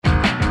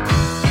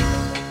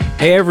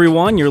Hey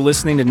everyone, you're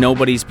listening to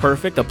Nobody's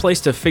Perfect, a place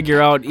to figure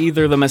out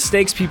either the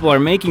mistakes people are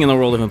making in the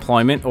world of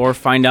employment or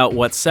find out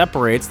what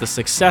separates the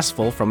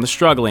successful from the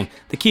struggling.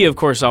 The key, of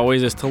course,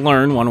 always is to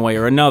learn one way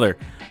or another.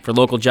 For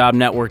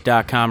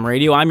localjobnetwork.com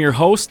radio, I'm your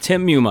host,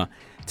 Tim Muma.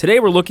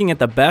 Today we're looking at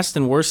the best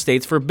and worst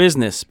states for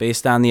business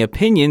based on the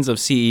opinions of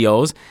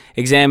CEOs,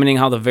 examining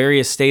how the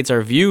various states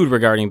are viewed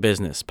regarding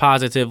business,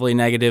 positively,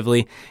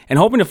 negatively, and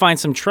hoping to find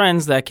some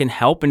trends that can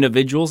help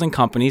individuals and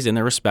companies in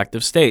their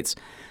respective states.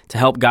 To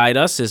help guide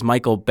us is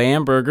Michael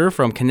Bamberger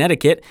from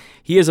Connecticut.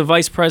 He is a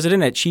vice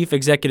president at Chief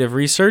Executive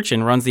Research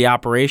and runs the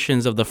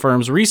operations of the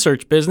firm's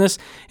research business,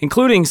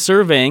 including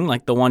surveying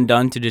like the one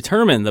done to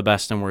determine the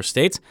best and worst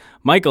states.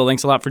 Michael,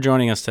 thanks a lot for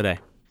joining us today.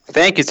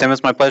 Thank you, Tim.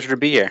 It's my pleasure to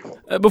be here.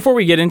 Before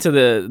we get into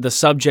the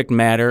subject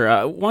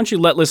matter, why don't you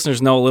let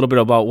listeners know a little bit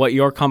about what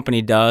your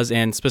company does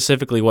and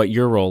specifically what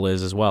your role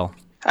is as well?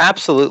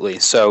 Absolutely.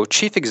 So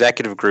Chief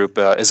Executive Group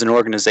is an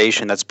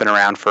organization that's been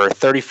around for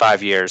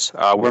 35 years.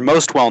 We're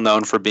most well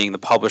known for being the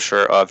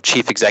publisher of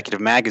Chief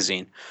Executive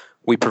Magazine.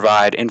 We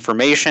provide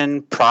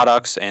information,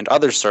 products, and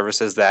other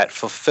services that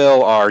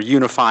fulfill our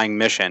unifying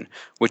mission,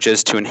 which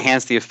is to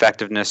enhance the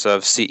effectiveness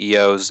of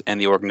CEOs and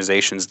the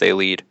organizations they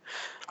lead.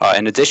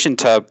 In addition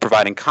to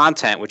providing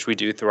content, which we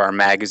do through our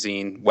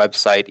magazine,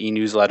 website,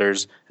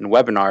 e-newsletters, and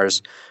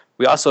webinars,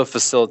 we also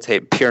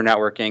facilitate peer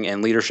networking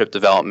and leadership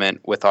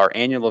development with our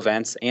annual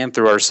events and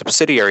through our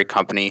subsidiary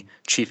company,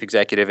 Chief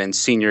Executive and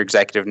Senior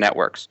Executive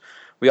Networks.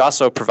 We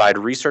also provide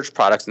research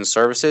products and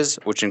services,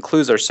 which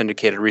includes our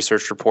syndicated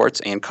research reports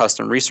and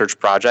custom research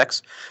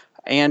projects.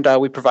 And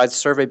we provide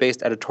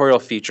survey-based editorial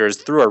features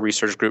through our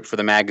research group for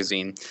the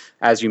magazine.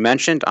 As you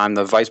mentioned, I'm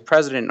the vice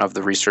president of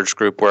the research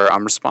group, where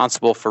I'm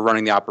responsible for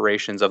running the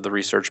operations of the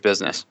research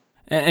business.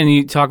 And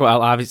you talk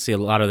about, obviously, a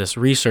lot of this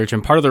research,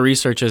 and part of the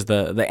research is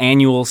the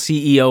annual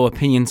CEO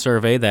opinion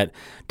survey that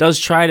does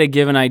try to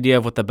give an idea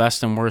of what the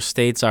best and worst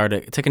states are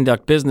to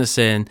conduct business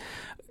in.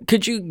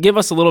 Could you give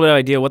us a little bit of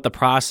idea what the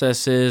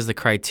process is, the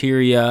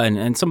criteria,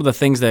 and some of the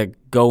things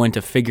that go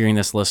into figuring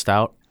this list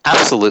out?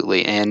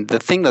 Absolutely. And the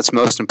thing that's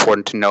most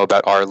important to know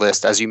about our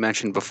list, as you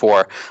mentioned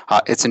before,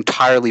 it's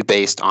entirely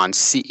based on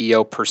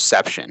CEO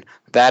perception.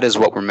 That is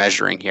what we're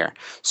measuring here.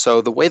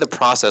 So the way the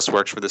process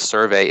works for this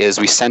survey is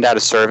we send out a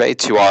survey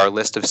to our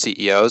list of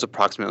CEOs,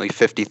 approximately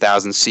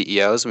 50,000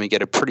 CEOs, and we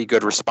get a pretty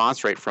good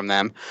response rate from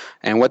them.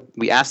 And what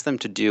we ask them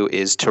to do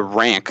is to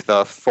rank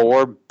the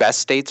 4 best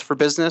states for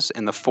business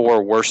and the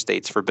 4 worst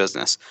states for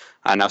business.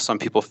 Now, some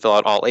people fill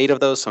out all 8 of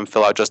those, some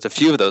fill out just a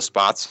few of those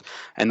spots.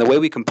 And the way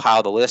we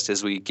compile the list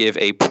is we give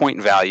a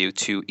point value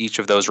to each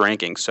of those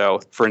rankings. So,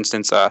 for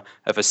instance,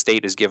 if a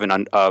state is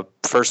given a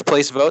first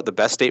place vote, the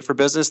best state for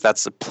business,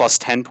 that's a plus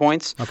 10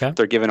 points. Okay. If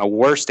they're given a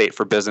worst state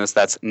for business,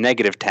 that's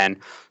negative 10.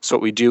 So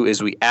what we do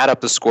is we add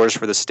up the scores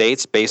for the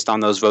states based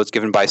on those votes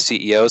given by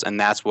CEOs, and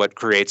that's what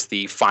creates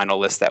the final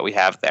list that we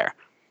have there.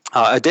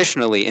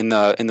 Additionally, in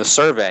the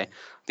survey,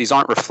 these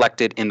aren't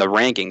reflected in the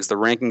rankings. The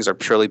rankings are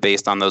purely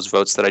based on those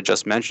votes that I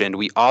just mentioned.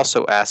 We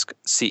also ask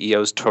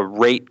CEOs to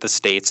rate the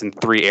states in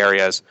 3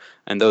 areas,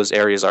 and those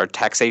areas are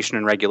taxation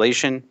and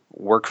regulation,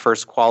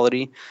 workforce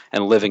quality,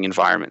 and living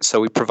environment. So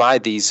we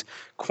provide these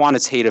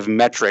quantitative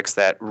metrics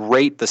that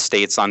rate the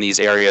states on these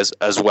areas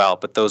as well,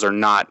 but those are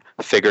not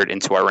figured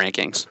into our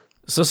rankings.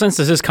 So since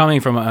this is coming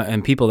from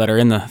and people that are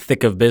in the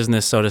thick of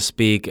business, so to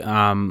speak,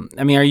 are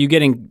you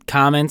getting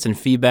comments and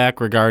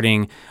feedback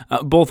regarding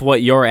both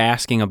what you're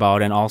asking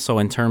about and also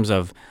in terms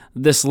of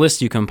this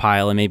list you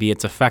compile and maybe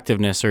its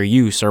effectiveness or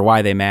use or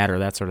why they matter,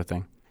 that sort of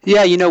thing?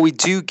 Yeah, we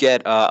do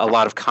get a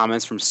lot of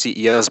comments from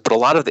CEOs, but a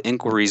lot of the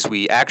inquiries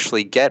we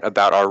actually get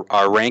about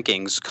our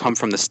rankings come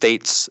from the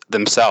states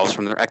themselves,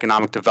 from their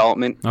economic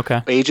development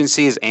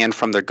agencies, and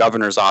from their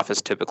governor's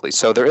office typically.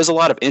 So there is a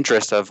lot of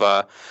interest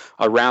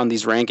around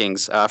these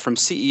rankings. From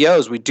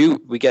CEOs, we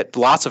get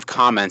lots of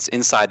comments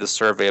inside the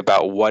survey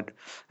about what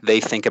they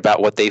think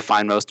about what they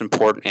find most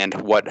important and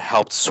what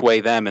helped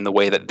sway them in the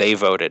way that they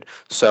voted.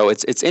 So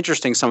it's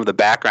interesting, some of the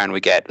background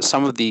we get.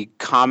 Some of the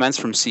comments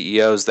from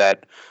CEOs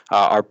that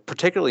are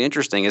particularly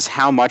interesting is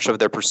how much of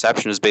their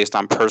perception is based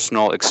on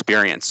personal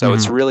experience. So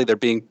it's really they're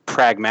being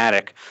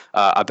pragmatic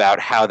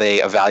about how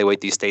they evaluate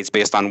these states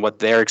based on what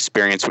their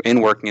experience in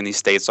working in these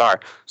states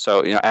are.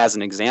 So as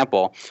an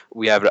example,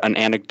 we have an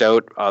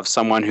anecdote of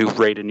someone who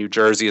rated New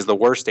Jersey as the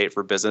worst state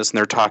for business, and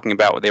they're talking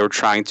about what they were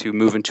trying to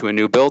move into a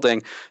new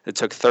building. It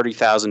took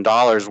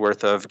 $30,000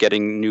 worth of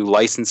getting new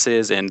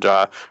licenses and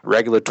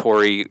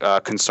regulatory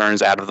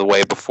concerns out of the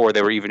way before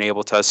they were even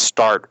able to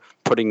start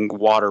putting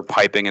water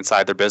piping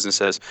inside their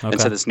businesses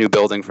into this new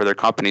building for their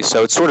company.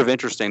 So it's sort of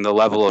interesting, the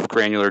level of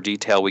granular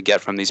detail we get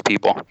from these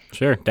people.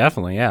 Sure,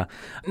 definitely, yeah.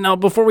 Now,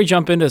 before we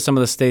jump into some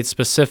of the states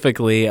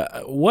specifically,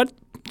 what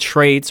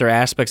traits or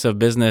aspects of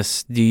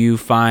business do you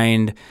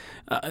find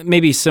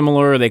maybe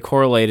similar or they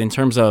correlate in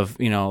terms of,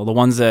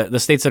 the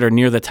states that are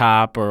near the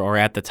top or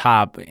at the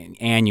top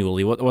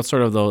annually? What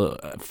sort of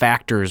the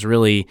factors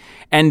really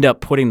end up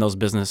putting those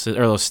businesses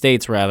or those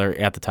states rather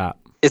at the top?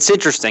 It's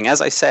interesting.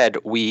 As I said,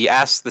 we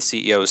asked the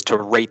CEOs to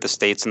rate the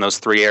states in those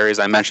three areas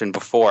I mentioned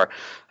before.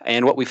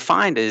 And what we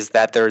find is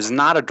that there's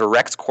not a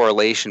direct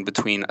correlation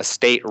between a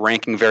state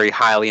ranking very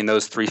highly in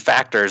those three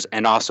factors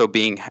and also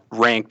being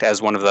ranked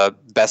as one of the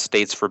best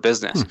states for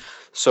business.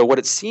 So what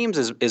it seems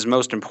is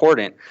most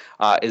important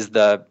is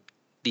the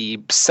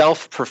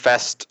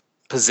self-professed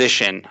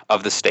position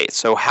of the state.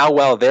 So how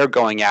well they're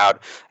going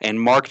out and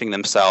marketing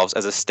themselves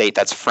as a state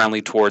that's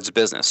friendly towards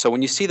business. So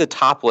when you see the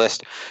top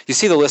list, you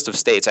see the list of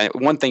states.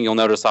 One thing you'll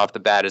notice off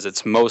the bat is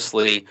it's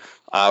mostly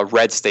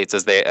red states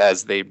as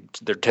they're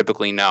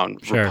typically known,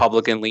 Sure.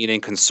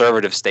 Republican-leaning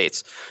conservative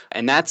states.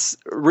 And that's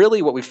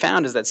really what we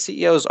found is that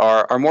CEOs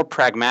are more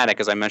pragmatic,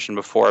 as I mentioned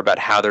before, about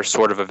how they're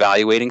sort of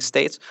evaluating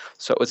states.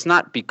 So it's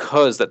not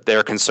because that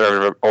they're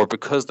conservative or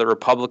because they're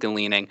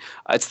Republican-leaning.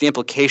 It's the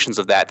implications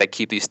of that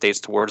keep these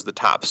states towards the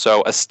top.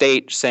 So a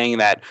state saying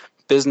that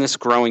business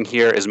growing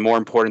here is more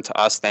important to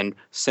us than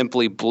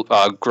simply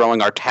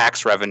growing our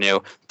tax revenue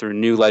through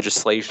new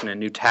legislation and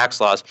new tax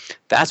laws.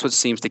 That's what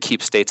seems to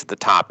keep states at the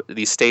top.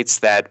 These states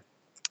that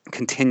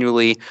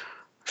continually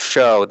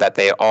show that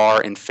they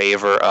are in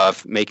favor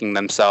of making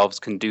themselves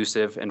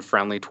conducive and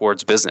friendly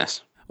towards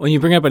business. Well,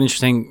 you bring up an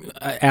interesting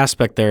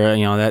aspect there,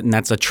 and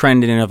that's a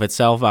trend in and of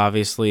itself,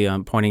 obviously,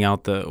 pointing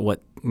out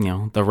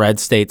the red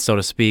states, so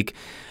to speak.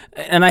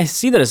 And I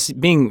see that as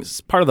being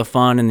part of the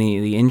fun and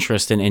the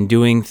interest in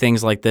doing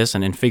things like this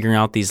and in figuring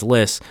out these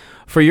lists.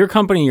 For your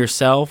company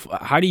yourself,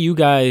 how do you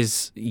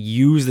guys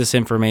use this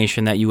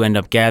information that you end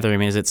up gathering? I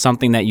mean, is it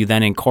something that you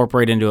then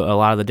incorporate into a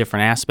lot of the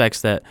different aspects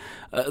that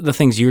the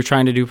things you're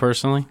trying to do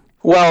personally?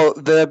 Well,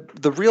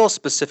 the real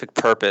specific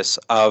purpose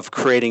of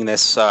creating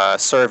this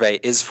survey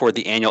is for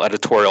the annual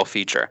editorial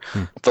feature.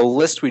 The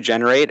list we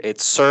generate,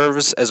 it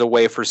serves as a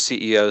way for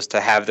CEOs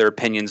to have their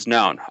opinions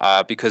known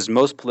because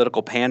most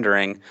political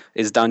pandering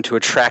is done to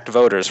attract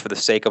voters for the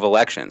sake of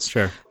elections.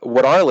 Sure.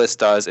 What our list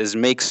does is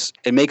makes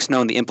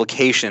known the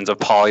implications of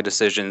policy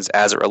decisions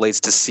as it relates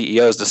to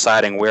CEOs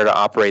deciding where to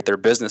operate their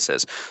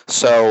businesses.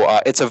 So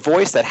it's a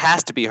voice that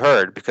has to be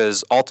heard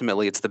because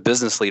ultimately it's the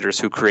business leaders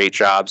who create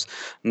jobs,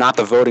 not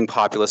the voting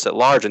populace at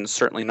large, and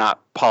certainly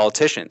not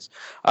politicians.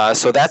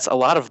 So that's a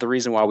lot of the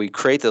reason why we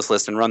create this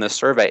list and run this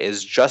survey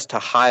is just to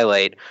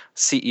highlight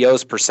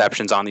CEOs'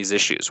 perceptions on these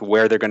issues,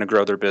 where they're going to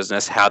grow their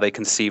business, how they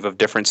conceive of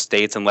different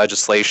states and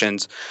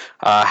legislations,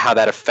 how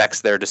that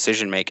affects their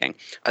decision making.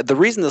 The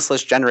reason this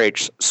list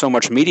generates so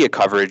much media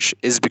coverage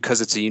is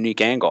because it's a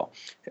unique angle.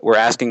 We're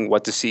asking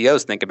what the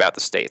CEOs think about the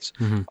states.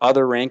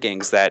 Other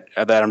rankings that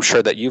I'm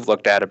sure that you've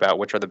looked at about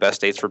which are the best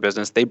states for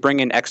business, they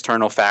bring in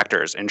external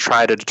factors and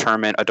try to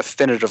determine a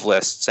definitive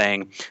list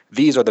saying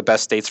these are the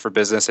best states for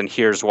business and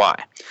here's why.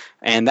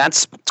 And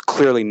that's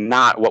clearly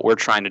not what we're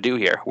trying to do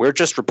here. We're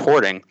just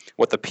reporting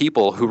what the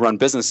people who run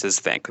businesses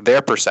think,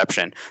 their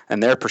perception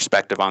and their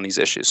perspective on these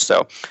issues.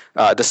 So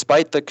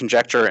despite the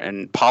conjecture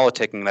and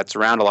politicking that's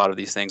around a lot of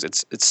these things,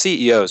 it's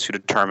CEOs who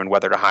determine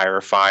whether to hire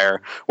or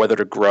fire, whether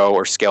to grow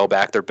or scale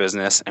back their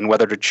business, and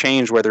whether to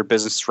change where their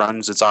business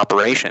runs its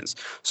operations.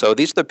 So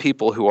these are the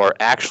people who are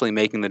actually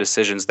making the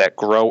decisions that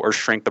grow or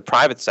shrink the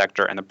private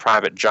sector and the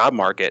private job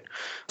market.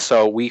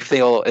 So we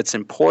feel it's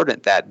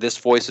important that this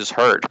voice is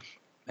heard.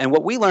 And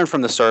what we learned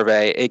from the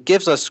survey, it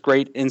gives us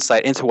great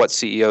insight into what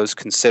CEOs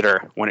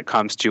consider when it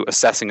comes to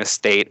assessing a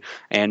state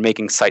and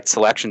making site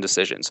selection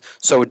decisions.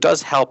 So it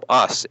does help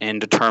us in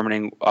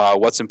determining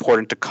what's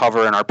important to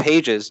cover in our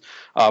pages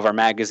of our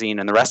magazine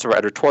and the rest of our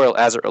editorial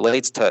as it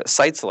relates to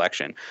site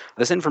selection.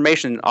 This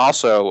information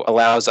also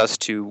allows us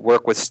to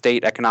work with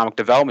state economic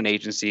development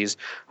agencies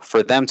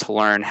for them to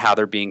learn how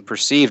they're being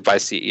perceived by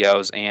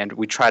CEOs, and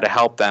we try to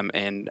help them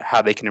in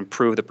how they can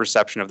improve the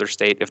perception of their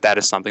state if that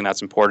is something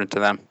that's important to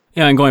them.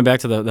 Yeah, and going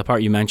back to the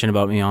part you mentioned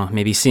about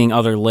maybe seeing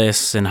other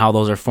lists and how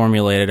those are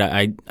formulated,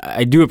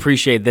 I do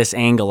appreciate this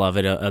angle of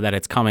it, that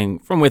it's coming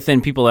from within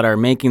people that are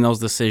making those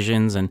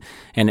decisions and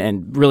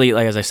really,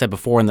 like as I said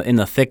before, in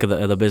the thick of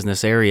the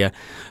business area.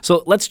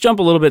 So let's jump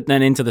a little bit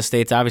then into the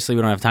states. Obviously,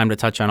 we don't have time to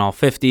touch on all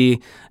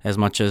 50 as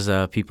much as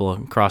people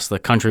across the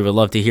country would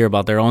love to hear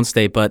about their own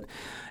state, but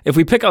if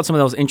we pick out some of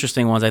those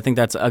interesting ones, I think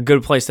that's a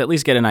good place to at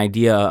least get an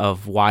idea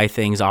of why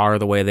things are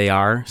the way they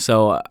are.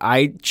 So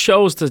I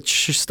chose to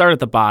start at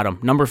the bottom.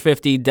 Number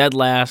 50, dead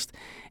last,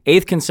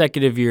 8th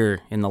consecutive year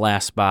in the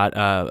last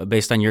spot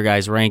based on your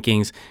guys'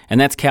 rankings, and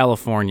that's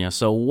California.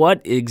 So what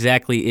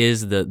exactly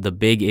is the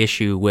big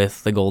issue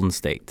with the Golden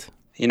State?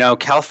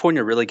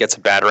 California really gets a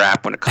bad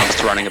rap when it comes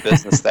to running a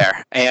business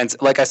there. And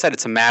like I said,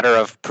 it's a matter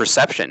of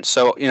perception.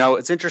 So,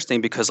 it's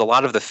interesting because a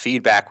lot of the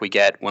feedback we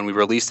get when we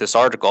release this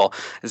article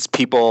is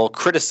people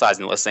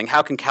criticizing the listing.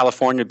 How can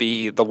California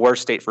be the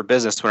worst state for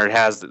business when it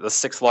has the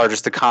 6th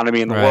largest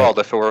economy in the world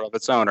if it were of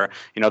its own, or,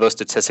 those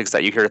statistics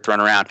that you hear thrown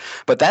around.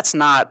 But that's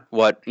not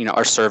what,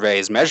 our survey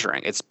is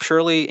measuring. It's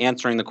purely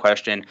answering the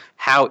question,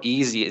 how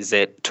easy is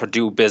it to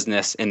do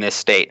business in this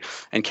state?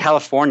 And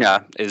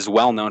California is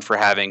well known for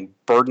having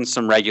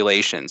burdensome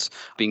regulations,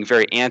 being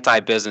very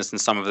anti-business in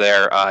some of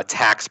their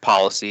tax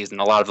policies and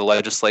a lot of the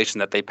legislation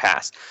that they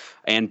pass.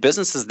 And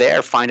businesses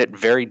there find it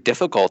very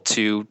difficult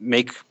to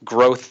make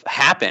growth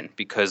happen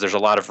because there's a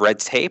lot of red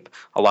tape,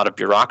 a lot of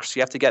bureaucracy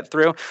you have to get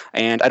through.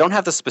 And I don't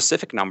have the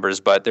specific numbers,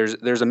 but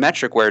there's a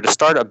metric where to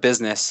start a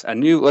business,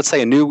 let's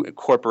say a new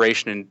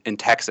corporation in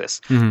Texas,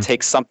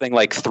 takes something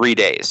like 3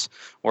 days.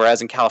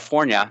 Whereas in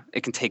California,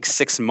 it can take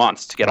 6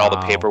 months to get all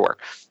the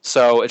paperwork.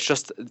 So it's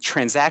just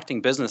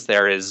transacting business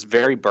there is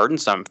very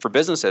burdensome for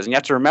businesses. And you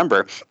have to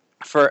remember,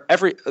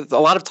 a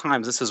lot of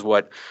times this is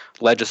what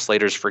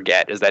legislators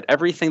forget, is that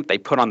everything they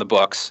put on the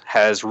books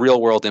has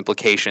real world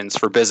implications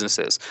for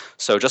businesses.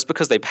 So just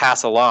because they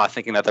pass a law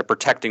thinking that they're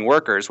protecting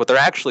workers, what they're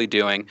actually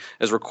doing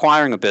is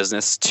requiring a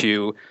business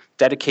to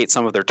dedicate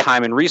some of their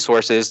time and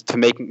resources to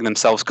making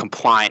themselves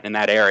compliant in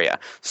that area.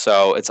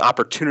 So it's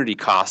opportunity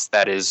cost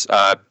that is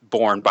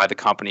borne by the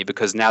company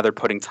because now they're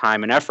putting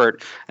time and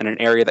effort in an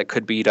area that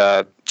could be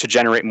to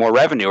generate more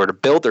revenue or to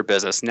build their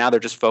business. Now they're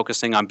just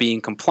focusing on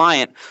being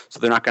compliant, so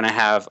they're not going to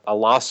have a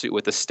lawsuit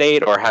with the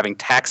state or having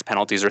tax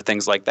penalties or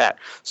things like that.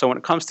 So when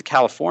it comes to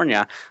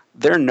California,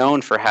 they're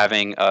known for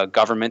having a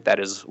government that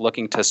is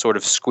looking to sort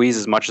of squeeze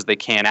as much as they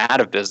can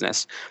out of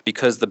business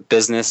because the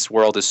business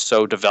world is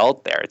so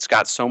developed there. It's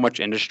got so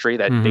much industry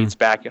that dates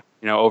back,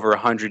 over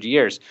 100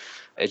 years.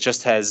 It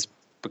just has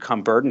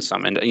become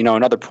burdensome. And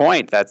another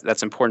point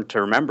that's important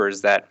to remember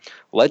is that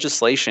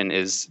legislation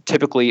is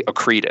typically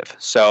accretive.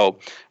 So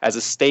as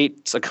a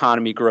state's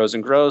economy grows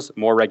and grows,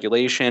 more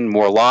regulation,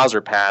 more laws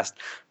are passed.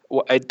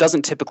 It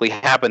doesn't typically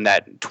happen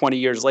that 20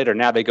 years later,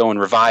 now they go and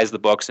revise the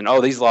books and,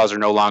 these laws are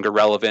no longer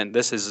relevant.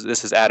 This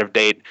is out of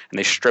date, and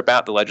they strip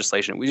out the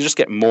legislation. We just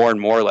get more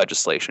and more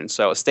legislation.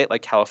 So a state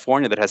like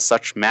California that has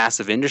such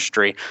massive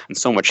industry and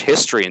so much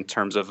history in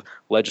terms of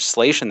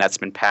legislation that's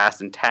been passed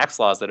and tax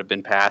laws that have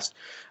been passed,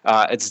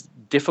 it's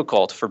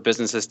difficult for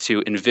businesses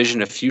to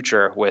envision a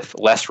future with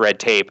less red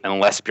tape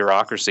and less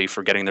bureaucracy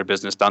for getting their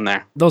business done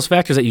there. Those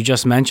factors that you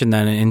just mentioned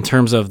then in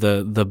terms of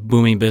the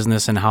booming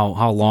business and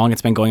how long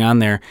it's been going on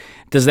there,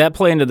 does that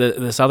play into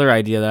this other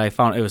idea that I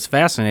found it was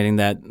fascinating,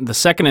 that the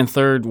second and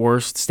third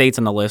worst states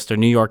on the list are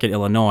New York and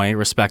Illinois,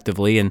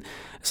 respectively, and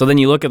so then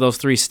you look at those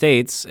three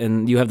states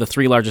and you have the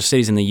three largest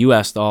cities in the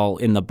U.S. all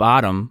in the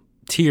bottom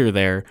tier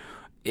there.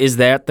 Is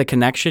that the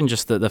connection,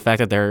 just the fact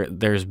that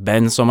there's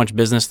been so much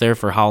business there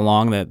for how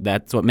long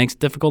that's what makes it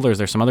difficult, or is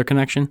there some other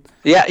connection?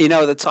 Yeah,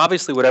 that's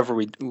obviously whatever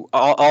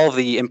all of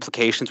the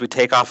implications we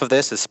take off of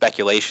this is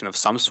speculation of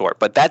some sort,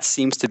 but that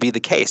seems to be the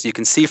case. You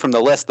can see from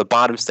the list, the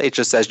bottom states,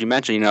 just as you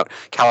mentioned,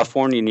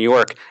 California, New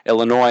York,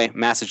 Illinois,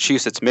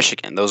 Massachusetts,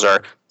 Michigan. Those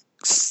are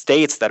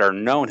states that are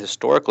known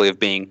historically of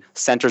being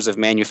centers of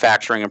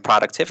manufacturing and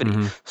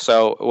productivity.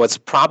 So what's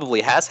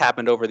probably has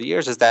happened over the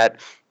years is that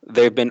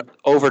they've been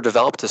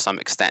overdeveloped to some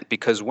extent,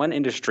 because when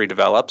industry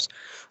develops,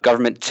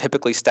 government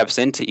typically steps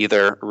in to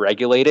either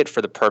regulate it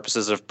for the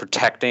purposes of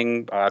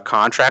protecting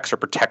contracts or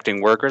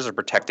protecting workers or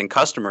protecting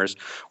customers,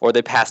 or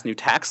they pass new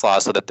tax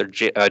laws so that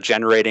they're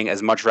generating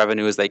as much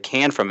revenue as they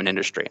can from an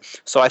industry.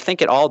 So I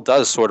think it all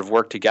does sort of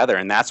work together,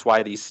 and that's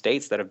why these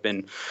states that have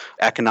been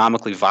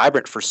economically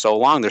vibrant for so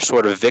long, they're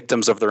sort of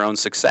victims of their own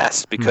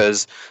success,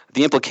 because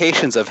the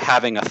implications of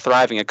having a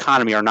thriving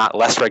economy are not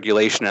less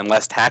regulation and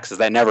less taxes.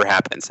 That never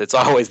happens. It's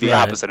always the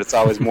opposite. It's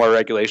always more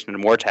regulation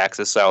and more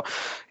taxes. So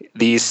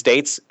these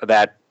states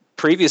that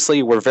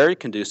previously were very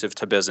conducive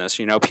to business,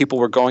 people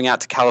were going out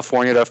to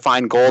California to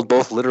find gold,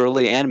 both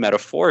literally and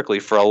metaphorically,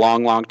 for a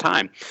long, long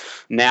time.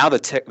 Now the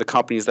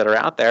companies that are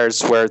out there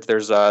is where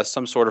there's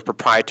some sort of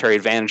proprietary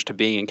advantage to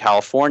being in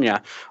California,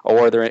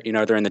 or they're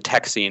in the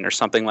tech scene or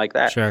something like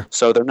that. Sure.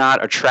 So they're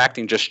not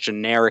attracting just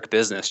generic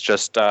business,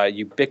 just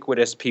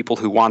ubiquitous people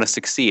who want to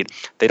succeed.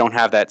 They don't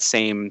have that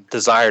same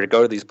desire to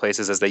go to these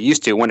places as they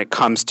used to when it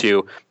comes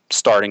to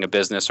starting a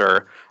business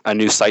or a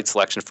new site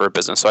selection for a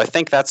business. So I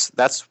think that's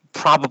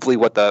probably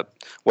what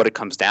it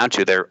comes down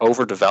to. They're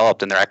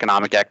overdeveloped in their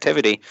economic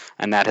activity,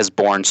 and that has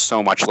borne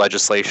so much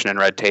legislation and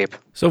red tape.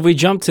 So if we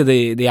jump to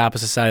the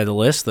opposite side of the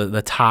list,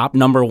 the top,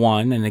 number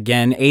one, and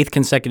again, 8th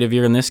consecutive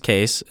year in this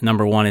case,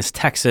 number one is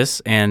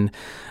Texas. And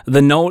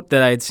the note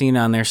that I had seen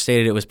on there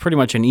stated it was pretty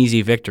much an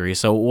easy victory.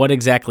 So what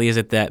exactly is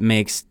it that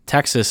makes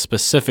Texas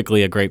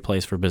specifically a great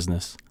place for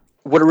business?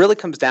 What it really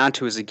comes down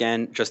to is,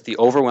 again, just the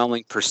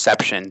overwhelming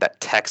perception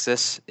that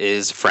Texas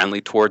is friendly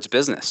towards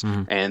business,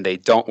 and they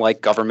don't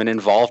like government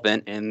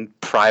involvement in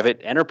private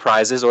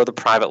enterprises or the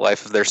private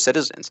life of their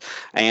citizens.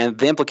 And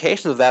the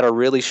implications of that are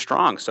really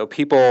strong. So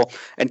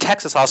and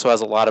Texas also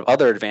has a lot of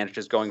other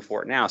advantages going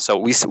for it now. So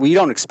we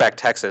don't expect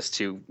Texas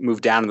to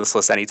move down in this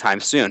list anytime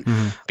soon,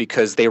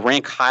 because they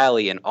rank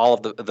highly in all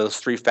of those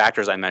three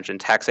factors I mentioned: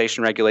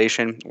 taxation,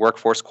 regulation,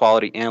 workforce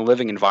quality, and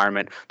living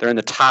environment. They're in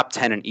the top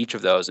 10 in each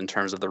of those in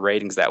terms of the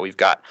ratings that we've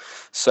got.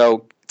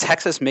 So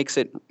Texas makes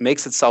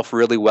itself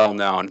really well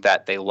known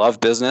that they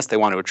love business, they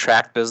want to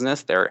attract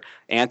business, they're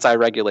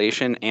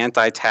anti-regulation,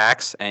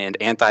 anti-tax, and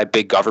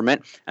anti-big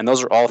government, and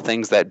those are all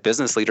things that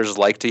business leaders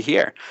like to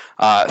hear.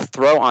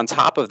 Throw on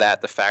top of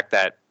that the fact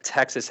that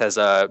Texas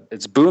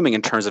it's booming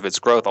in terms of its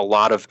growth. A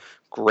lot of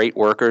great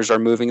workers are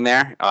moving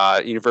there.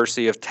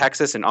 University of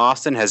Texas in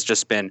Austin has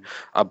just been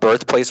a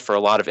birthplace for a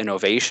lot of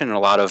innovation and a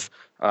lot of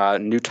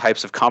new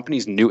types of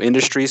companies, new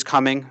industries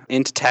coming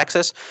into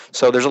Texas.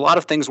 So there's a lot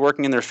of things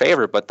working in their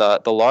favor, but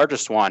the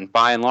largest one,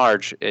 by and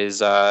large, is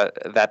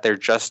that they're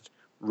just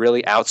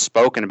really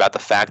outspoken about the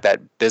fact that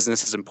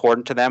business is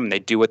important to them, and they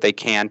do what they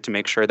can to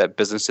make sure that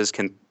businesses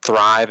can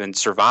thrive and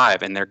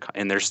survive in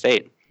their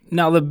state.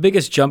 Now, the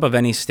biggest jump of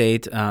any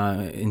state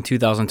in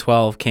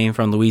 2012 came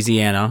from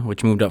Louisiana,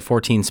 which moved up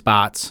 14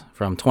 spots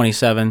from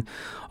 27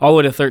 all the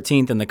way to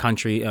 13th in the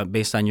country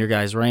based on your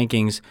guys'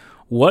 rankings.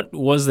 What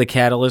was the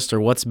catalyst, or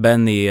what's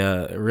been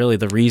really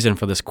the reason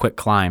for this quick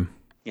climb?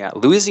 Yeah,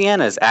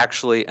 Louisiana is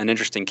actually an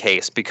interesting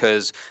case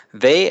because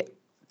they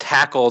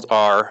tackled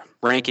our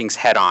rankings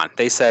head on.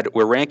 They said,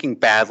 we're ranking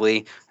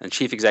badly, and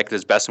chief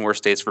executives best and worst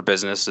states for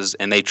businesses,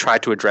 and they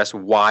tried to address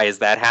why is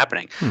that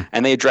happening.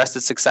 And they addressed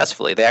it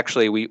successfully. They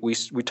actually, we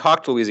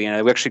talked to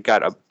Louisiana. We actually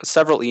got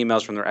several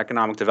emails from their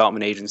economic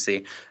development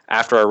agency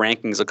after our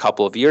rankings a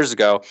couple of years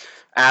ago,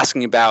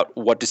 asking about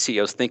what do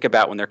CEOs think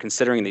about when they're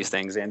considering these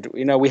things. And,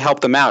 we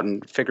helped them out in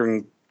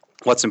figuring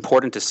what's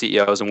important to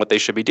CEOs and what they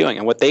should be doing.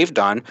 And what they've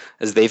done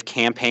is they've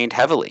campaigned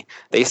heavily.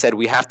 They said,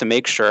 we have to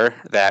make sure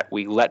that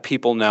we let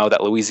people know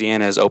that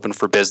Louisiana is open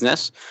for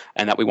business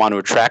and that we want to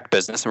attract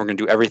business, and we're going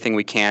to do everything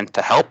we can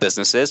to help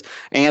businesses.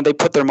 And they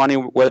put their money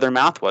where their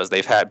mouth was.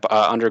 They've had,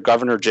 under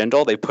Governor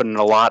Jindal, they put in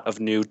a lot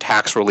of new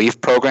tax relief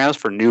programs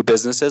for new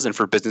businesses and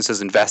for businesses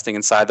investing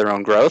inside their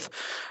own growth.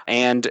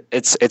 And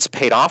it's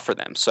paid off for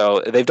them.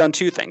 So they've done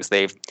two things.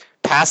 They've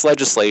passed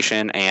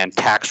legislation and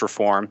tax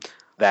reform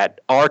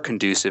that are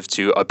conducive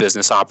to a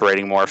business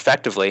operating more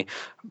effectively.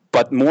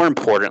 But more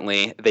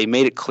importantly, they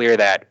made it clear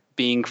that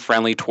being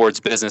friendly towards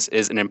business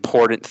is an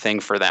important thing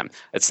for them.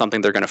 It's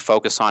something they're going to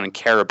focus on and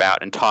care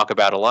about and talk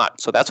about a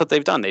lot. So that's what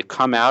they've done. They've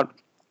come out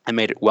and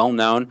made it well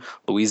known.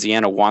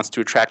 Louisiana wants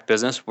to attract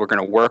business. We're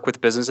going to work with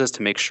businesses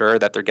to make sure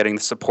that they're getting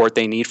the support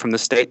they need from the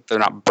state. They're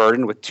not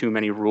burdened with too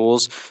many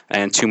rules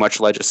and too much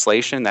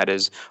legislation that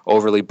is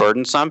overly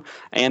burdensome.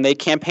 And they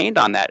campaigned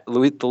on that. The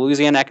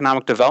Louisiana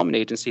Economic Development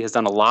Agency has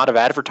done a lot of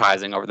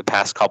advertising over the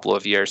past couple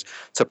of years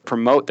to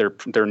promote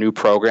their new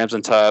programs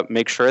and to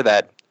make sure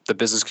that the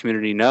business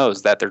community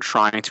knows that they're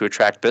trying to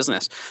attract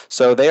business.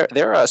 So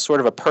they're a sort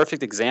of a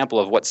perfect example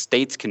of what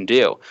states can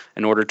do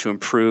in order to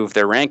improve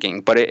their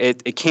ranking. But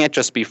it can't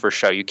just be for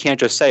show. You can't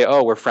just say,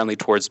 oh, we're friendly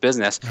towards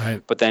business,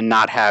 right, but then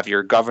not have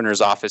your governor's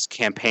office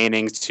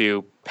campaigning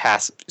to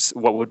pass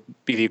what would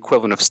be the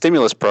equivalent of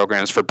stimulus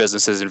programs for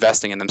businesses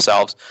investing in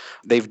themselves.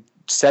 They've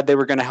said they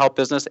were going to help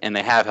business, and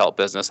they have helped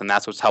business, and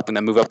that's what's helping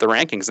them move up the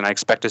rankings. And I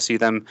expect to see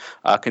them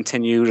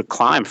continue to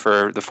climb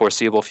for the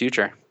foreseeable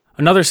future.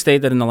 Another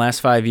state that in the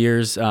last 5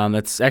 years,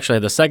 that's actually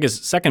the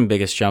second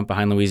biggest jump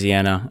behind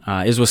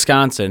Louisiana, is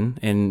Wisconsin.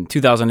 In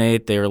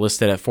 2008, they were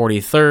listed at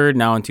 43rd.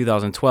 Now in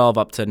 2012,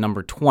 up to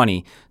number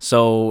 20.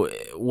 So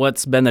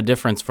what's been the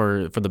difference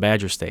for the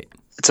Badger State?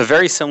 It's a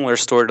very similar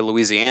story to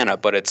Louisiana,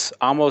 but it's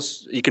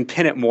almost, you can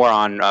pin it more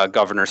on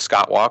Governor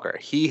Scott Walker.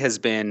 He has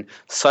been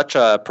such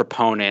a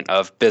proponent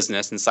of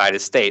business inside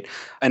his state,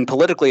 and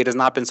politically it has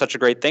not been such a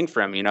great thing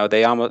for him.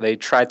 They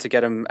tried to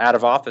get him out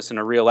of office in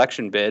a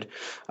re-election bid,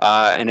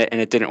 and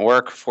it didn't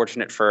work.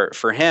 Fortunate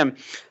for him.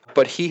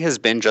 But he has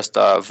been just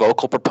a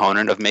vocal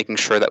proponent of making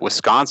sure that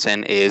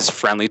Wisconsin is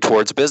friendly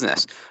towards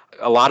business.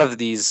 A lot of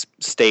these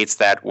states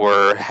that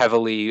were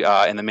heavily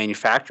in the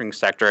manufacturing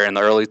sector in the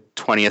early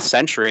 20th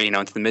century,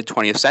 into the mid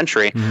 20th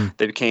century,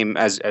 they became,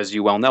 as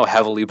you well know,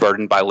 heavily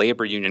burdened by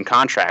labor union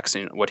contracts.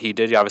 And what he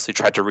did, he obviously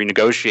tried to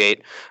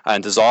renegotiate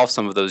and dissolve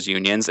some of those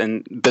unions.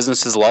 And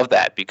businesses love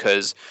that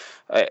because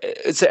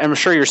I'm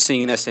sure you're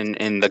seeing this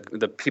in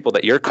the people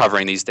that you're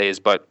covering these days,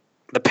 but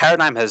the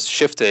paradigm has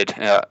shifted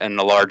in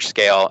a large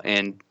scale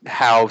in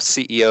how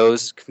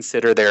CEOs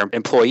consider their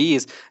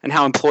employees and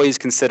how employees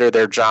consider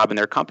their job in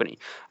their company.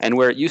 And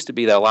where it used to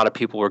be that a lot of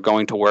people were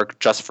going to work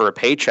just for a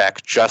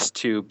paycheck, just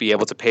to be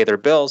able to pay their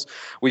bills,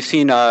 we've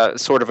seen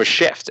sort of a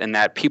shift in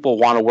that people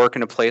want to work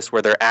in a place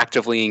where they're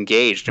actively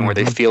engaged and where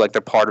they feel like they're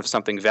part of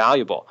something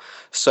valuable.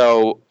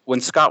 So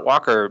when Scott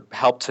Walker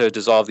helped to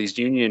dissolve these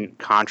union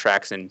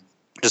contracts and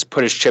just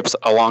put his chips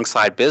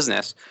alongside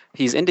business,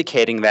 he's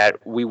indicating that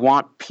we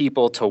want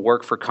people to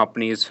work for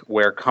companies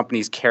where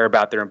companies care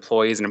about their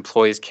employees and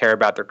employees care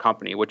about their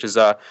company, which is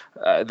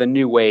the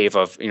new wave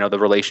of the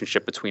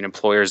relationship between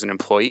employers and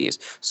employees.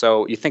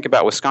 So you think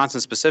about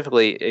Wisconsin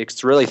specifically,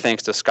 it's really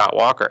thanks to Scott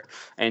Walker.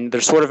 And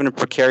they're sort of in a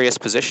precarious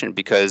position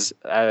because,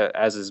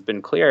 as has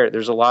been clear,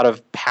 there's a lot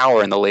of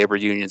power in the labor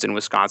unions in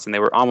Wisconsin. They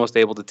were almost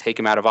able to take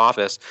him out of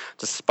office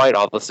despite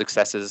all the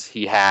successes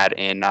he had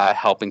in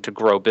helping to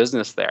grow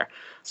business there.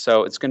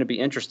 So it's going to be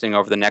interesting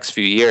over the next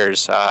few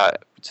years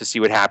to see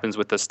what happens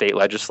with the state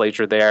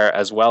legislature there,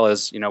 as well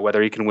as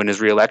whether he can win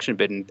his re-election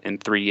bid in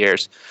 3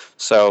 years.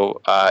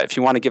 So if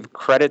you want to give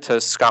credit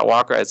to Scott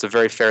Walker, it's a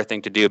very fair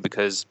thing to do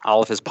because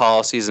all of his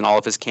policies and all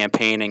of his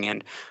campaigning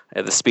and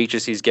the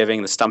speeches he's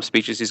giving, the stump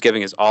speeches he's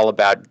giving, is all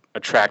about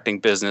attracting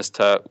business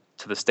to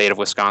the state of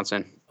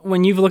Wisconsin.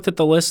 When you've looked at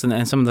the list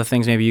and some of the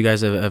things maybe you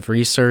guys have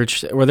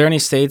researched, were there any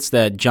states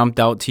that jumped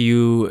out to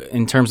you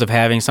in terms of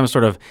having some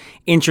sort of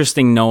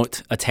interesting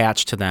note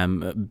attached to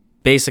them,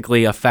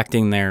 basically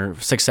affecting their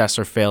success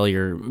or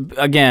failure?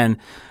 Again,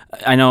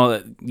 I know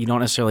that you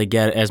don't necessarily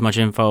get as much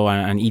info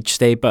on each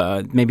state,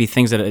 but maybe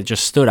things that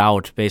just stood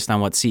out based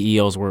on what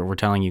CEOs were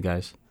telling you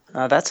guys.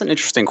 That's an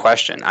interesting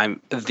question.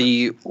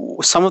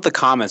 Some of the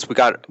comments we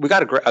got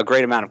a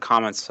great amount of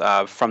comments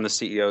from the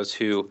CEOs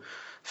who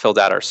filled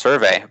out our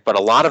survey, but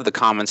a lot of the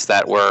comments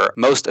that were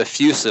most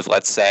effusive,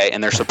 let's say,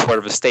 in their support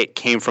of a state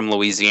came from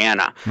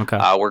Louisiana,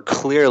 where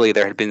clearly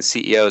there had been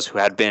CEOs who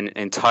had been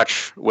in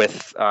touch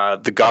with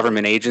the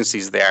government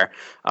agencies there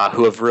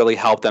who have really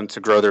helped them to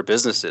grow their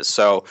businesses.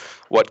 So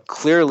what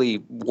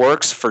clearly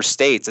works for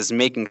states is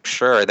making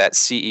sure that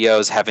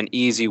CEOs have an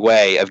easy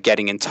way of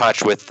getting in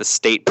touch with the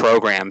state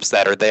programs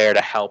that are there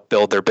to help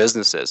build their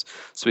businesses.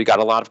 So we got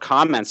a lot of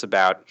comments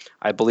about,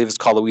 I believe it's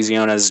called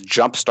Louisiana's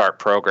Jumpstart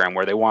program,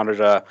 where they wanted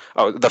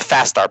the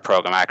Fast Start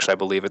program, actually, I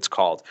believe it's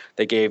called.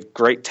 They gave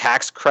great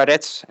tax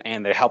credits,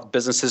 and they helped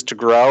businesses to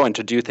grow and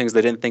to do things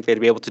they didn't think they'd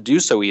be able to do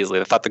so easily.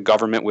 They thought the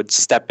government would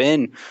step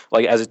in,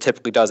 like as it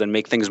typically does, and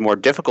make things more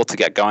difficult to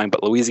get going,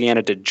 but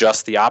Louisiana did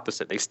just the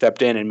opposite. They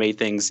stepped in and made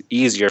things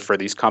easier for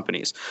these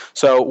companies.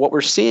 So what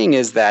we're seeing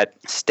is that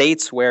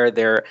states where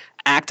they're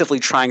actively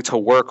trying to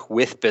work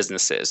with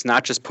businesses,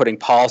 not just putting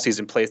policies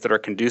in place that are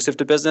conducive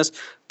to business,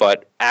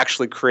 but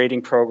actually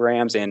creating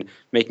programs and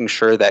making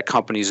sure that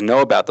companies know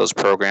about those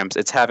programs,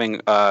 it's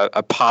having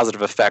a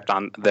positive effect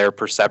on their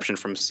perception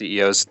from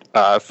CEOs,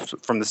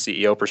 from the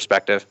CEO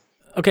perspective.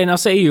 Okay, now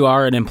say you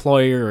are an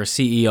employer or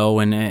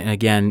CEO, and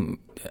again,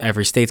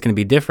 every state's going to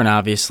be different,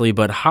 obviously,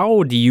 but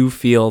how do you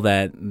feel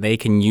that they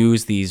can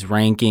use these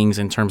rankings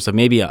in terms of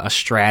maybe a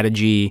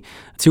strategy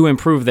to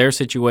improve their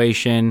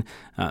situation,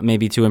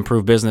 maybe to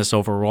improve business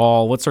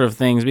overall? What sort of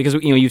things? Because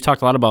you've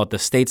talked a lot about the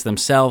states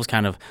themselves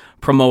kind of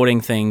promoting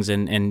things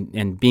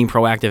and being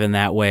proactive in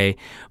that way,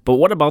 but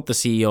what about the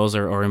CEOs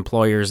or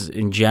employers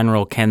in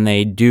general can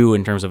they do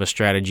in terms of a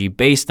strategy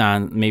based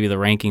on maybe the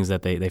rankings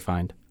that they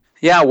find?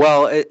 Yeah,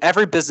 well,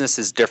 every business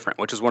is different,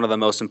 which is one of the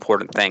most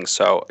important things.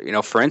 So,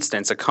 for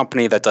instance, a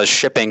company that does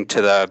shipping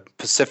to the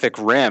Pacific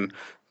Rim,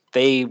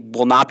 they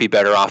will not be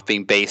better off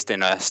being based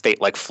in a state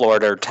like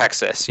Florida or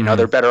Texas.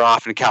 They're better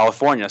off in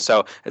California.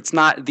 So this is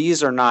not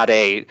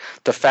a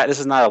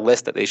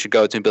list that they should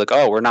go to and be like,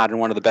 oh, we're not in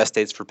one of the best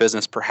states for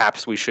business.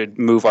 Perhaps we should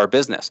move our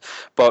business.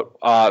 But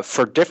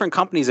for different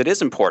companies, it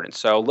is important.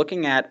 So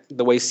looking at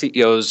the way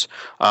CEOs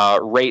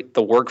rate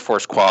the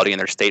workforce quality in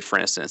their state, for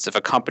instance, if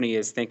a company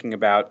is thinking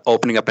about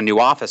opening up a new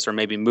office or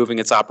maybe moving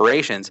its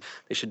operations,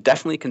 they should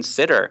definitely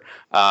consider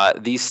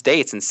these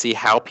states and see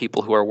how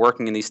people who are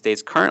working in these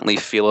states currently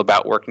feel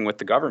about working with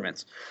the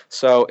governments.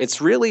 So it's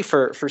really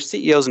for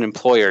CEOs and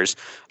employers,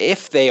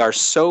 if they are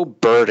so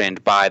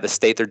burdened by the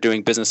state they're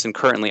doing business in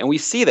currently, and we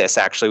see this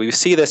actually, we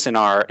see this in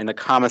the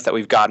comments that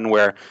we've gotten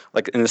where,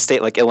 like in a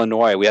state like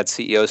Illinois, we had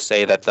CEOs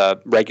say that the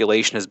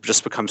regulation has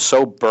just become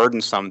so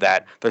burdensome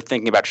that they're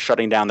thinking about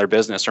shutting down their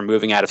business or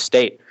moving out of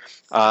state.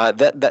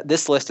 That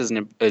this list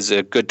is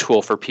a good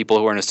tool for people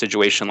who are in a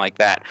situation like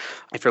that.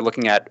 If you're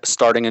looking at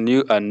starting a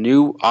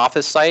new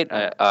office site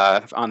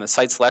on the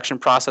site selection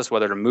process,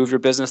 whether to move your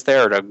business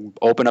there or to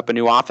open up a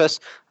new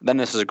office, then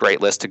this is a great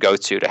list to go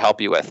to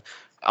help you with.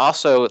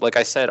 Also, like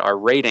I said, our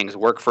ratings,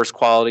 workforce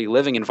quality,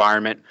 living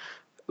environment.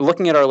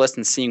 Looking at our list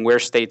and seeing where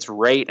states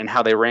rate and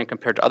how they rank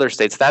compared to other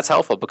states, that's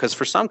helpful because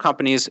for some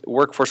companies,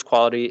 workforce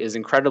quality is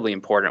incredibly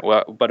important.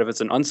 But if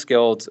it's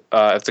if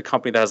it's a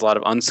company that has a lot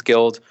of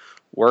unskilled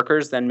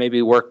workers, then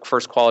maybe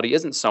workforce quality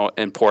isn't so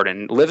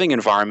important. Living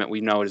environment,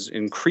 we know, is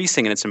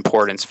increasing in its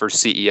importance for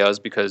CEOs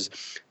because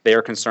they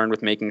are concerned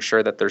with making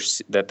sure that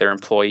their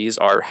employees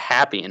are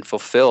happy and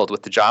fulfilled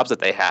with the jobs that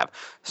they have.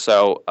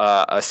 So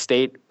a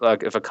state,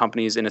 like if a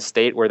company is in a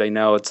state where they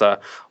know it's a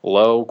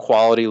low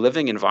quality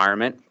living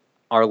environment,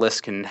 our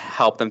list can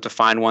help them to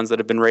find ones that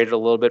have been rated a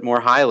little bit more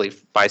highly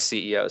by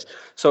CEOs.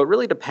 So it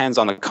really depends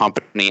on the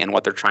company and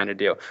what they're trying to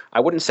do. I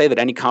wouldn't say that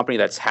any company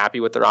that's happy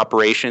with their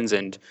operations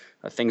and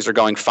things are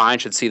going fine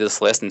should see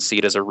this list and see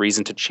it as a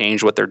reason to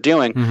change what they're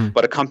doing. Mm-hmm.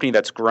 But a company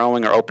that's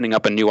growing or opening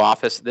up a new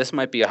office, this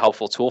might be a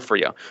helpful tool for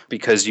you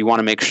because you want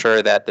to make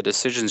sure that the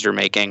decisions you're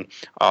making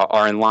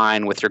are in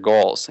line with your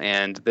goals.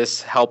 And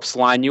this helps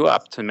line you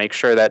up to make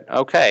sure that,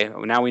 okay,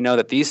 now we know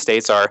that these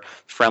states are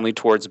friendly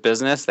towards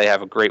business. They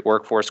have a great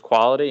workforce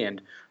quality,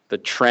 and the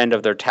trend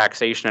of their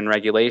taxation and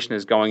regulation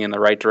is going in the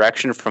right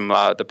direction from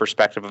the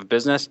perspective of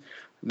business.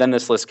 Then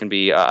this list can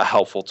be a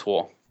helpful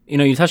tool.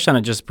 You touched on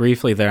it just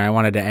briefly there. I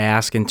wanted to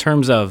ask, in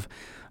terms of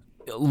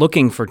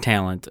looking for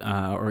talent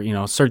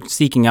or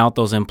seeking out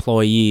those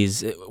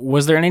employees,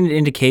 was there any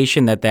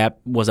indication that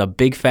was a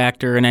big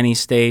factor in any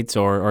states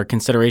or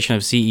consideration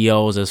of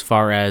CEOs as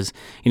far as,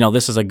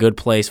 this is a good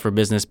place for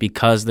business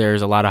because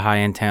there's a lot of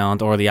high-end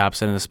talent, or the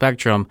opposite of the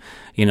spectrum,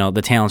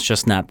 the talent's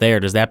just not there?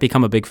 Does that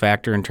become a big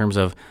factor in terms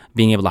of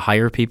being able to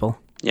hire people?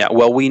 Yeah,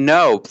 well, we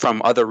know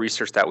from other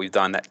research that we've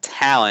done that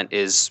talent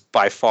is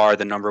by far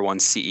the number one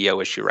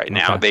CEO issue right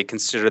now. They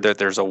consider that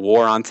there's a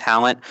war on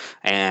talent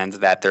and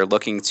that they're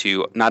looking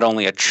to not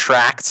only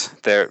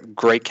attract their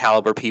great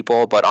caliber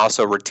people, but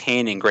also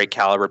retaining great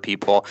caliber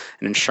people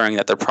and ensuring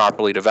that they're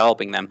properly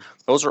developing them.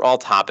 Those are all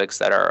topics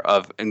that are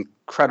of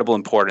incredible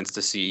importance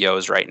to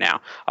CEOs right now,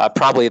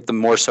 probably the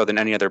more so than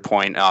any other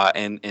point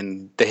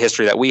in the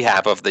history that we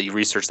have of the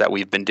research that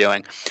we've been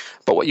doing.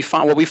 But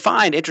what we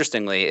find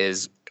interestingly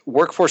is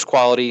workforce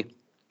quality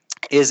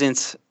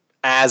isn't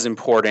as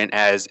important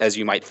as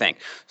you might think.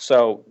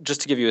 So just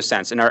to give you a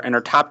sense, in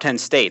our top 10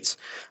 states,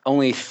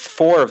 only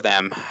 4 of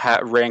them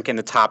rank in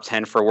the top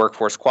 10 for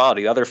workforce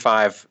quality. The other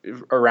 5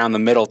 around the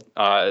middle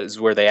is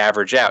where they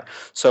average out.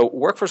 So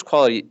workforce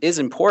quality is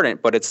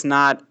important, but it's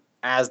not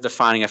as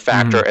defining a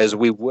factor as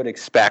we would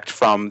expect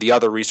from the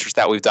other research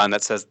that we've done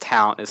that says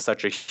talent is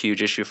such a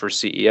huge issue for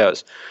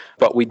CEOs.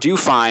 But we do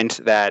find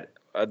that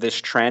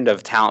this trend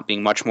of talent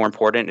being much more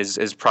important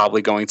is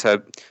probably going to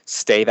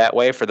stay that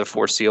way for the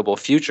foreseeable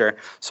future.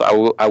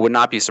 So I would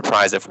not be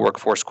surprised if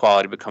workforce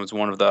quality becomes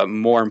one of the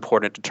more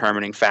important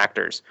determining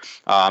factors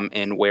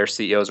in where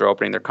CEOs are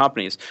opening their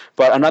companies.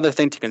 But another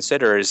thing to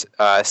consider is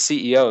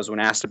CEOs, when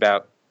asked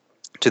about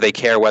do they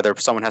care whether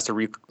someone has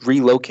to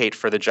relocate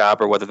for the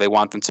job or whether they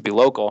want them to be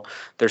local,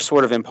 they're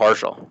sort of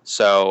impartial.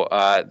 So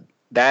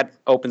that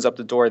opens up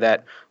the door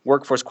that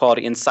workforce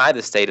quality inside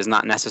the state is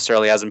not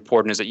necessarily as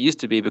important as it used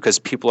to be because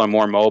people are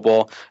more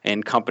mobile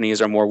and companies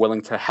are more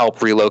willing to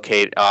help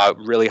relocate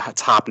really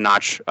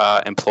top-notch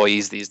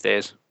employees these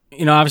days.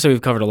 Obviously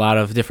we've covered a lot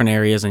of different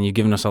areas and you've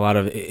given us a lot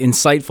of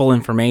insightful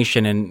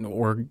information and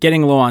we're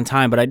getting low on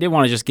time, but I did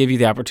want to just give you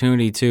the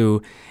opportunity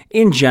to,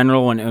 in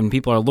general, when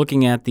people are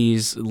looking at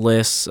these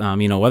lists,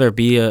 whether it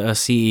be a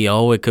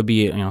CEO, it could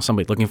be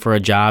somebody looking for a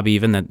job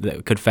even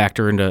that could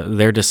factor into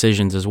their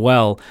decisions as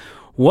well.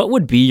 What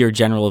would be your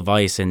general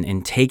advice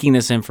in taking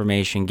this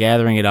information,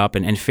 gathering it up,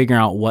 and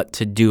figuring out what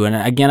to do? And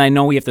again, I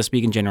know we have to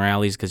speak in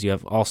generalities because you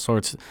have all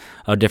sorts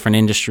of different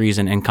industries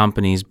and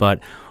companies, but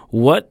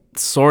what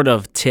sort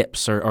of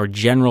tips or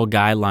general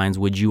guidelines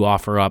would you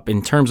offer up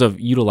in terms of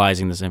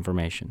utilizing this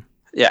information?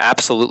 Yeah,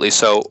 absolutely.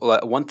 So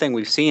one thing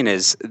we've seen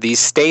is these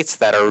states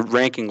that are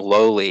ranking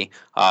lowly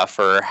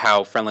for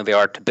how friendly they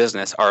are to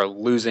business are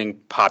losing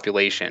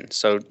population.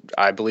 So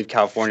I believe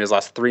California has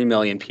lost 3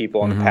 million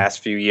people in the past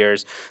few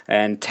years,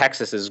 and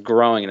Texas is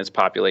growing in its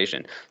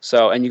population.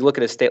 So, and you look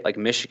at a state like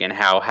Michigan,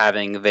 how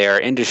having their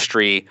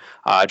industry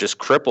just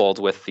crippled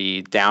with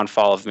the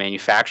downfall of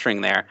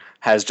manufacturing there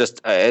has just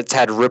it's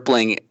had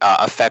rippling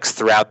effects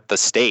throughout the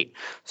state.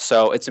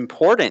 So it's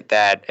important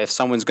that if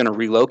someone's going to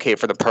relocate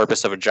for the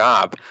purpose of a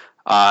job,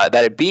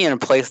 that it be in a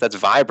place that's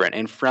vibrant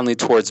and friendly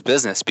towards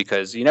business,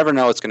 because you never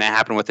know what's going to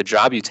happen with the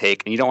job you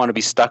take, and you don't want to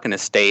be stuck in a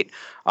state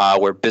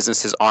where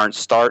businesses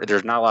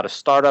there's not a lot of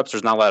startups,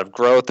 there's not a lot of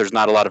growth, there's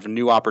not a lot of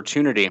new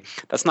opportunity.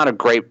 That's not a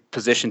great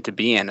position to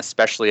be in,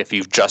 especially if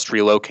you've just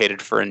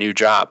relocated for a new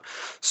job.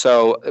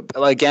 So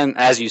again,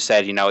 as you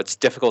said, it's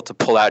difficult to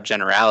pull out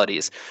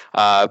generalities,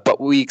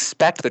 but we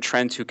expect the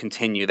trend to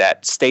continue,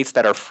 that states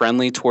that are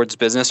friendly towards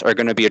business are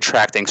going to be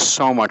attracting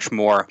so much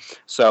more.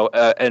 So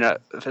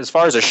as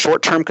far as a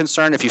short-term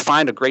concern, if you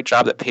find a great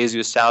job that pays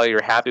you a salary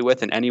you're happy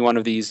with in any one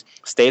of these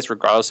states,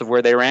 regardless of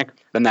where they rank,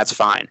 then that's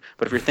fine.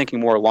 But if you're thinking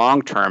more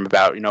long-term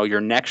about your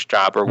next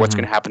job or what's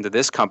going to happen to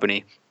this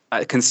company,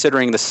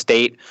 considering the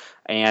state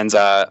and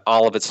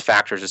all of its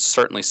factors is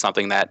certainly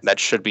something that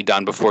should be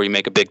done before you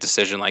make a big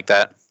decision like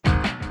that.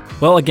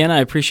 Well, again, I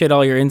appreciate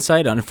all your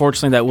insight.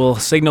 Unfortunately, that will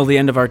signal the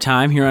end of our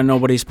time here on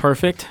Nobody's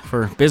Perfect.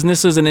 For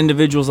businesses and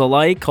individuals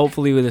alike,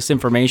 hopefully with this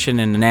information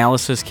and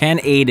analysis can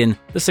aid in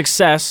the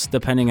success,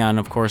 depending on,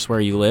 of course,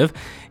 where you live.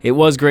 It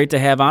was great to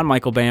have on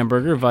Michael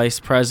Bamberger, Vice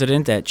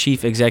President at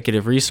Chief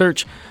Executive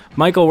Research.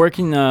 Michael, where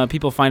can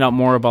people find out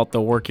more about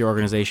the work your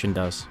organization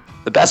does?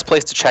 The best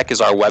place to check is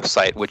our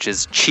website, which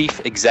is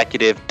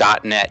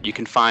chiefexecutive.net. You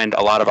can find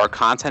a lot of our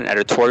content and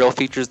editorial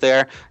features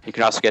there. You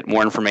can also get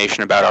more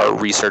information about our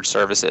research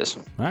services.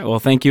 All right. Well,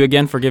 thank you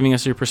again for giving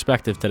us your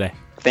perspective today.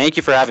 Thank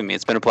you for having me.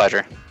 It's been a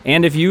pleasure.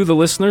 And if you, the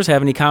listeners,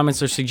 have any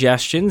comments or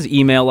suggestions,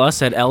 email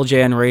us at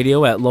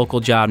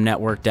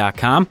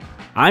ljnradio@localjobnetwork.com.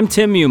 I'm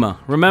Tim Muma.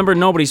 Remember,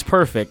 nobody's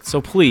perfect, so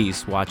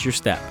please watch your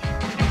step.